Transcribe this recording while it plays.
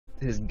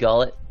his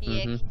gullet.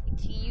 Yeah, Mm-hmm.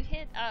 can you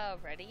hit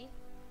ready?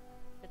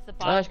 It's the Oh,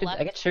 bottom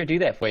left. I can sure do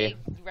that for you.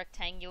 Big,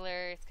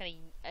 rectangular.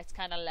 It's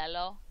kind of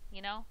lello,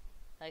 you know,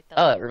 like the.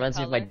 Oh, it reminds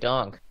me of my color.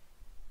 dong.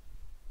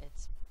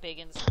 It's big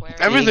and square.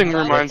 Everything Big,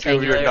 reminds you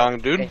of your rectangular, dong,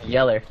 dude. and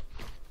yeller.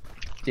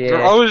 Yeah.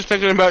 You're always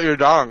thinking about your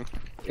dong.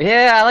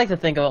 Yeah, I like to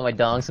think about my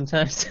dong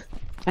sometimes.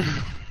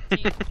 Do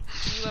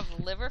you have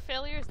liver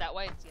failure? Is that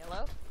why it's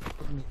yellow?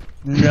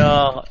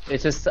 No,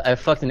 it's just I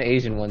fucked an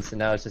Asian once, and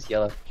now it's just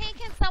yellow. Hey,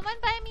 can someone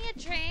buy me a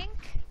drink?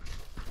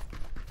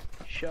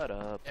 Shut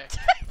up.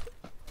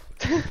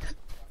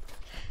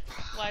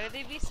 Why do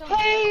they be so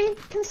Hey,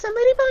 can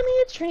somebody buy me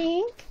a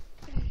drink?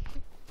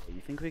 You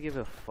think we give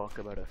a fuck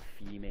about a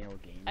female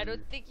gamer? I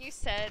don't think you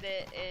said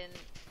it in.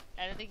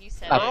 I don't think you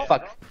said Oh it.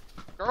 fuck.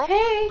 Girl?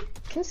 Hey,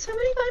 can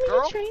somebody buy me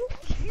Girl? a drink?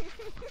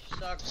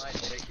 Suck my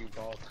dick, you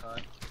bald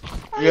cunt.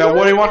 Yeah,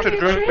 what do you want to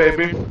drink,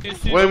 baby? What do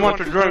you want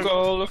to drink?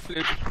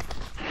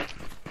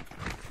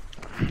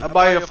 I'll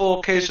buy you a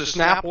full case of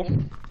Snapple.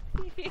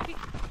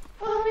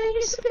 Oh man,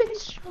 you're so big and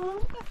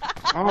strong.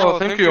 Oh,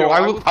 thank you.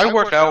 I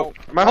work out.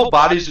 My whole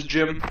body's a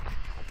gym.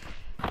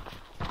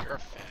 You're a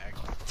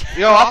fag.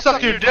 Yo, I'll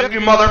suck your dick, you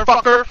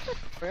motherfucker.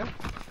 Oh, yeah?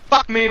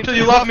 Fuck me until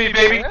you love me,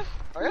 baby.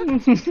 Oh,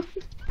 yeah?